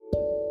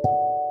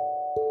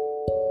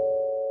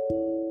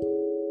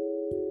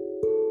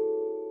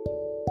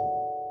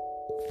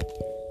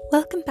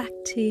Welcome back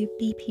to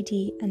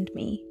BPD and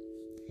me.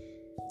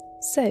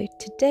 So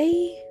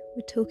today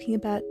we're talking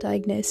about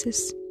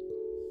diagnosis.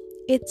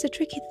 It's a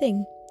tricky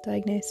thing,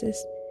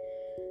 diagnosis.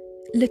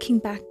 Looking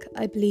back,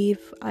 I believe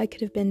I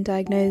could have been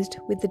diagnosed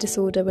with the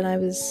disorder when I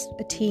was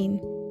a teen.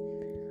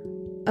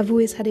 I've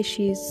always had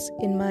issues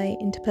in my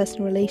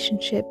interpersonal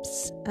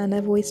relationships, and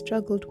I've always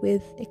struggled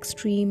with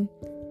extreme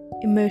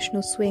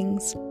emotional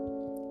swings,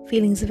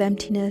 feelings of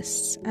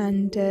emptiness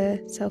and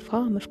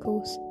self-harm, of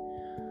course.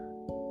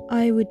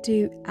 I would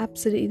do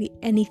absolutely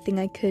anything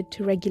I could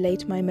to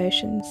regulate my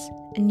emotions,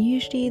 and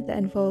usually that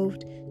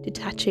involved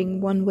detaching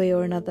one way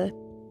or another.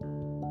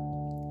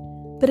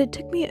 But it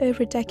took me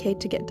over a decade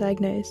to get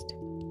diagnosed.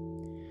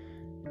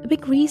 A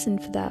big reason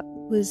for that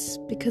was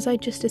because I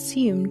just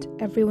assumed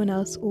everyone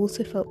else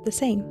also felt the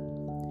same,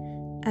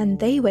 and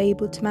they were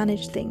able to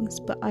manage things,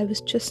 but I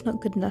was just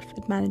not good enough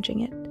at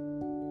managing it.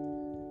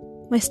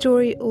 My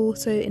story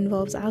also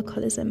involves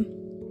alcoholism,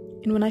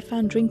 and when I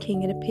found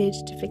drinking, it appeared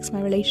to fix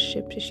my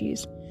relationship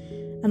issues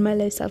and my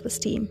low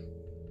self-esteem.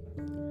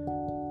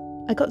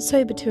 I got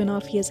sober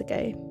 2.5 years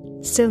ago,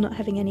 still not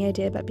having any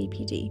idea about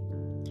BPD.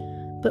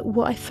 But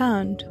what I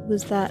found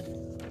was that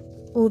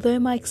although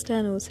my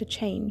externals had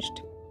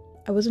changed,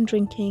 I wasn't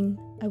drinking,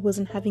 I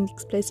wasn't having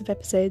explosive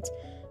episodes,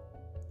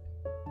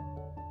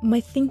 my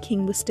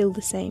thinking was still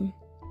the same.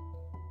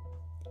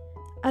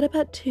 At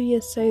about 2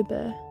 years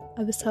sober,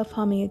 I was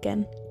self-harming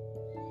again,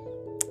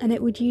 and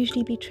it would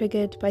usually be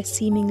triggered by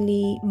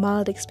seemingly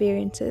mild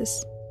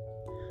experiences.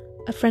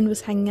 A friend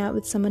was hanging out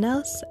with someone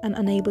else and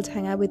unable to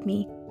hang out with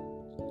me.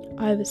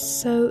 I was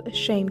so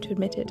ashamed to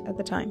admit it at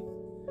the time,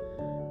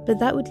 but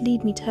that would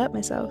lead me to hurt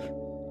myself.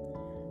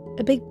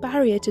 A big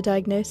barrier to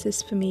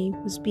diagnosis for me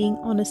was being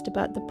honest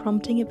about the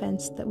prompting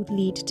events that would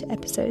lead to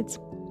episodes.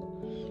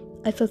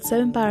 I felt so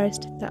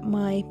embarrassed that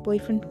my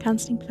boyfriend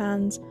cancelling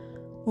plans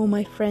or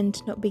my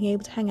friend not being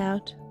able to hang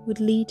out would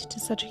lead to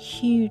such a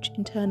huge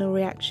internal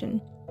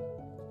reaction.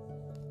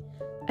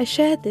 I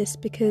shared this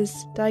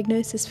because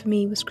diagnosis for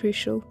me was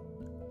crucial.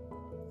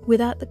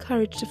 Without the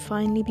courage to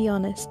finally be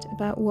honest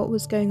about what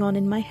was going on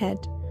in my head,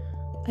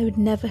 I would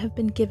never have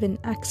been given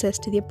access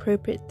to the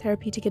appropriate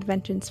therapeutic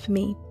interventions for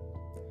me.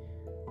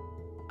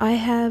 I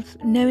have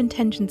no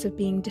intentions of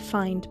being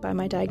defined by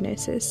my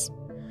diagnosis,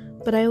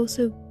 but I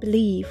also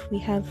believe we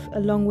have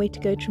a long way to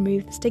go to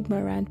remove the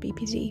stigma around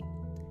BPD.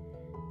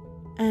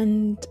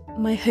 And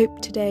my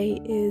hope today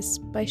is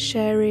by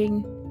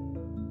sharing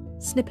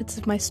snippets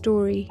of my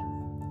story,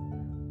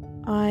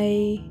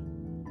 I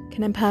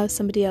can empower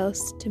somebody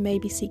else to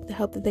maybe seek the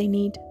help that they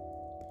need.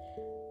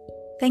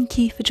 Thank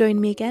you for joining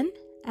me again,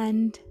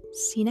 and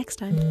see you next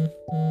time.